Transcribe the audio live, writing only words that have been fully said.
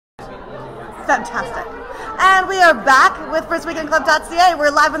Fantastic. And we are back with firstweekendclub.ca.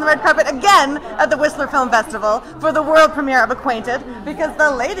 We're live on the red carpet again at the Whistler Film Festival for the world premiere of Acquainted because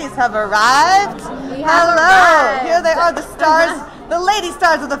the ladies have arrived. Hello. Here they are, the stars. The lady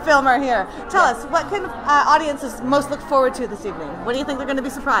stars of the film are here. Tell us, what can audiences most look forward to this evening? What do you think they're going to be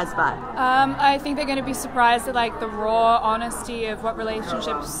surprised by? I think they're going to be surprised at like the raw honesty of what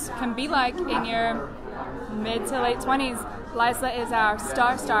relationships can be like in your mid to late 20s. Laysla is our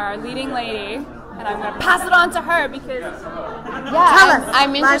star, our leading lady, and I'm going to pass it on to her because...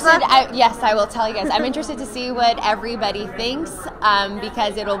 I'm interested. Yes, I will tell you guys. I'm interested to see what everybody thinks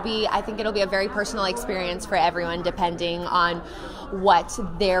because I think it'll be a very personal experience for everyone depending on what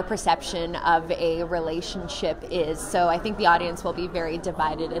their perception of a relationship is. So I think the audience will be very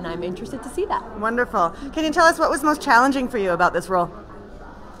divided, and I'm interested to see that. Wonderful. Can you tell us what was most challenging for you about this role?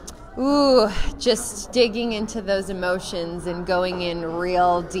 Ooh, just digging into those emotions and going in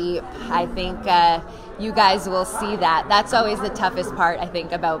real deep. I think you guys will see that. That's always the toughest part, I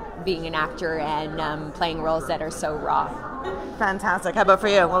think, about being an actor and playing roles that are so raw. Fantastic. How about for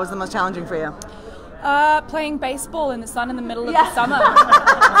you? What was the most challenging for you? Playing baseball in the sun in the middle of the summer.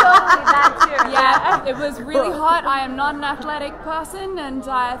 Totally, that too. Yeah, it was really hot. I am not an athletic person, and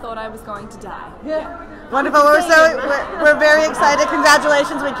I thought I was going to die. Yeah. Wonderful. We're very excited.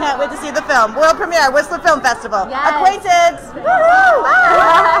 Congratulations. We can't wait to see the film. World premiere, Whistler Film Festival. Yes. Acquainted.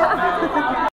 Woo-hoo!